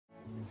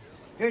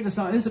Here's a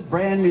song. This is a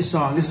brand new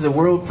song. This is a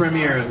world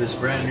premiere of this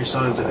brand new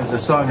song. It's a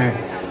song I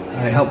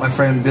helped my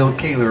friend Bill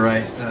Kahler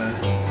write.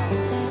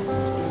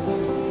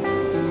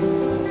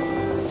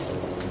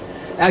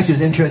 Actually, it was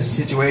an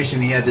interesting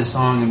situation. He had this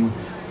song, and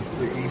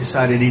he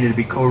decided it needed to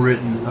be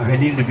co-written, or it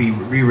needed to be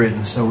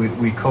rewritten, so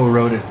we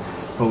co-wrote it.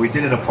 But we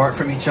did it apart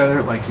from each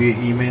other, like via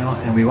email,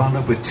 and we wound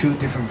up with two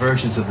different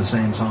versions of the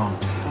same song.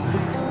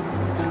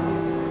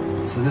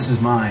 So this is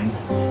mine,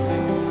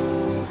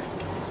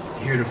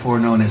 heretofore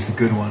known as the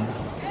good one.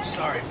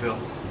 Sorry, Bill.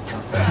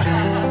 Not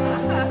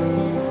bad.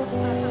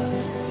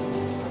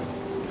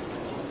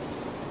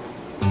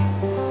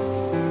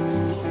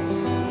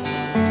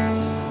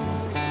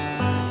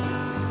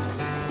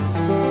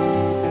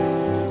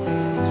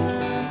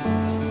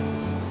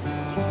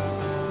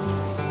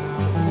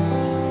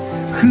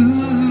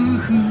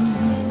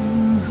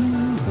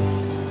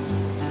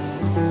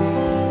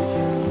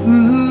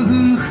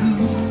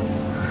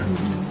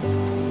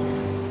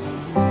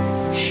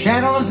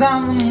 Shadows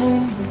on the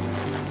moon,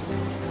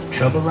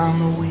 trouble on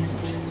the wind.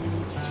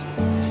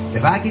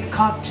 If I get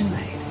caught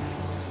tonight,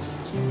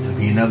 there'll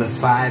be another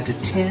 5 to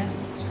 10.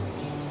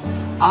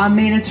 I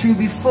made it through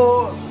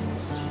before,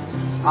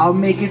 I'll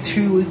make it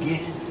through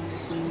again.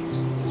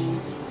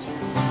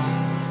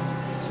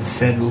 The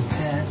federal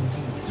pen.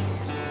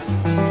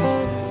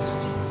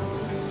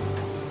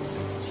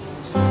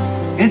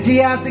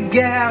 Empty out the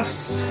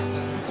gas,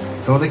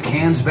 throw the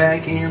cans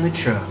back in the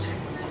truck.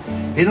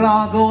 It'll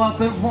all go up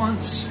at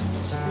once,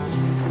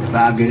 if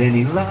I've got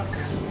any luck.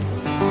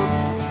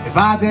 If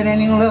I've got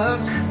any luck,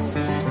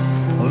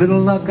 a little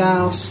luck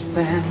I'll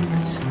spend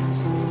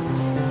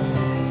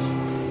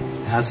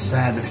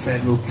outside the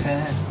federal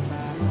pen.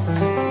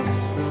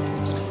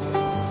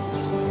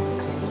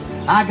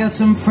 I got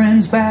some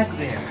friends back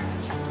there,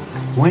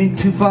 went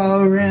too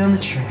far around the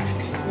track.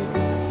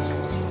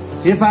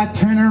 If I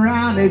turn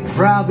around, they'd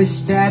probably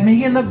stab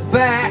me in the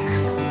back,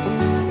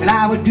 and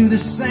I would do the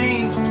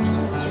same.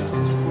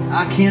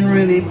 I can't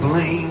really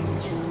blame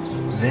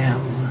them.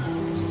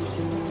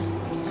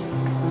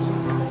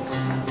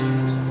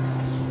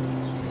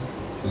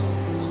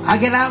 I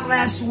got out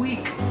last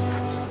week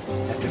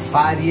after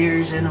 5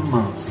 years and a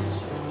month,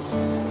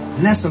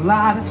 and that's a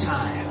lot of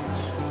time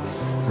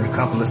for a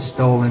couple of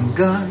stolen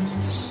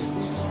guns.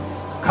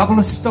 A couple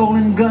of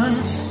stolen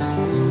guns,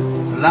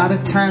 a lot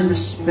of time to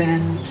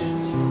spend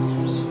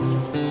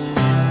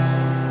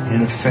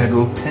in a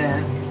federal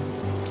pen.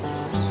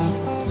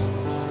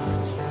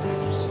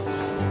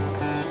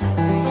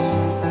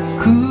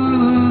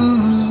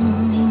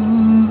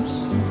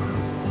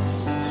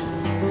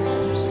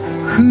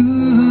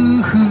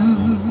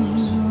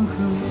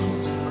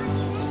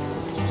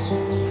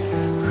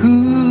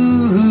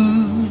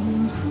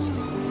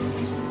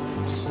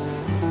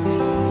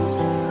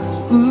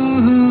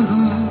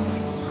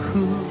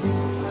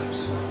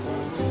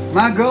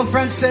 My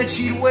girlfriend said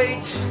she'd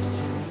wait.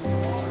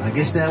 I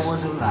guess that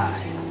was a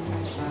lie.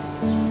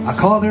 I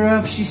called her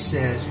up, she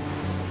said,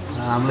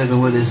 I'm living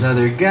with this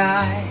other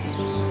guy.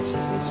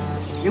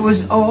 It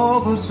was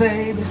over,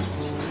 baby,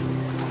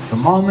 the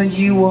moment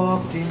you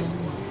walked in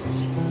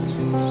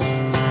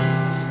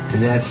to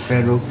that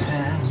federal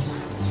pen.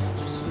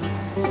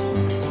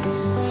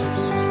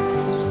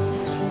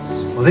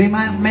 Well, they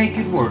might make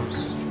it work,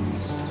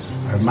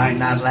 or it might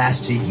not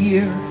last a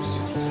year.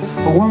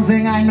 But one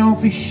thing I know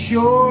for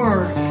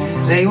sure,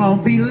 they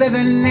won't be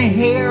living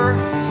here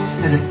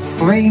as the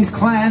flames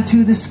climb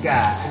to the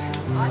sky.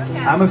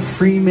 I'm a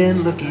free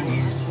man looking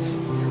in.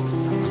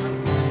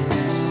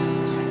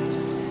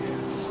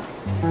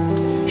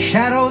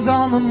 Shadows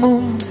on the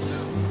moon,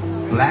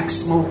 black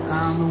smoke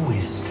on the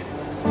wind.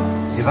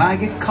 If I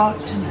get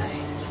caught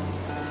tonight,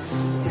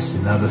 it's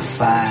another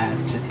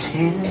 5 to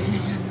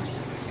 10.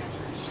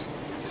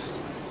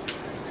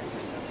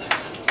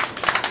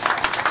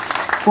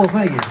 Well,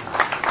 thank you.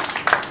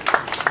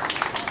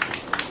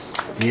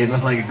 Yeah,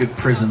 nothing like a good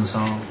prison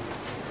song.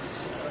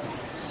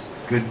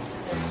 Good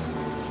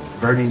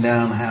burning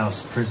down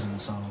house prison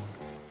song.